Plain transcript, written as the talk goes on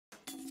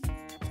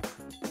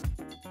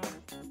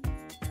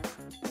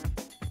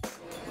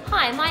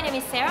Hi, my name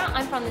is Sarah.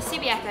 I'm from the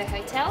Subiaco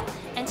Hotel,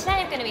 and today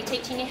I'm going to be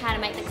teaching you how to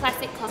make the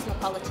classic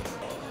Cosmopolitan.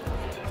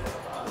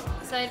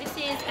 So this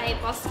is a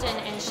Boston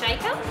and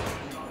shaker,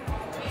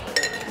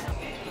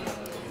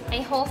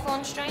 a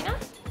Hawthorn strainer,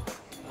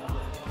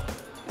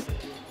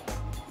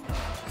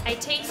 a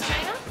tea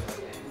strainer,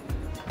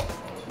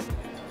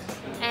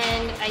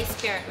 and a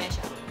spirit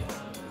measure.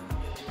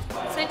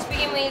 So to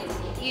begin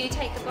with, you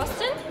take the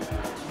Boston,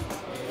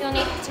 you'll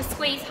need to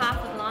squeeze half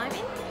of lime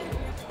in,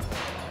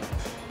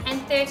 and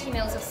 30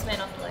 ml of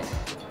Smirnoff Blue.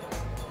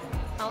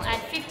 I'll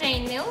add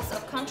 15 ml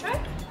of Contro,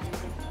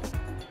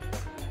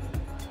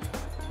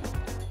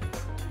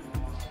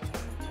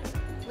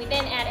 we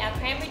then add our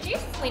cranberry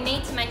juice. We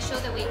need to make sure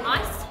that we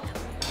ice.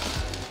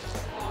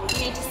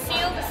 We need to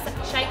seal the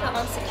shaker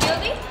on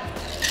securely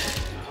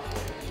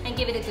and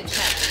give it a good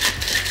shake.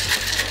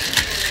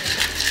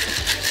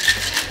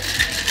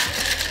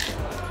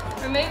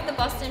 Remove the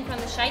Boston from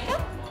the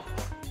shaker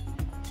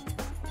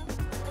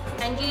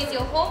and use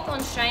your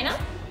Hawthorn strainer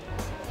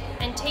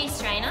and tea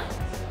strainer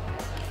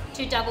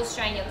to double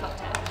strain your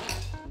cocktail.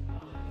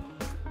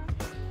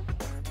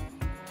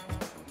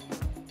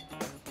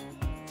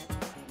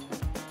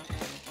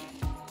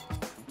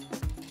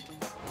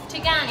 To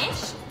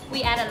garnish,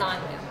 we add a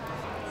lime wheel,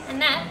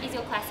 and that is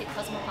your classic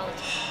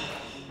Cosmopolitan.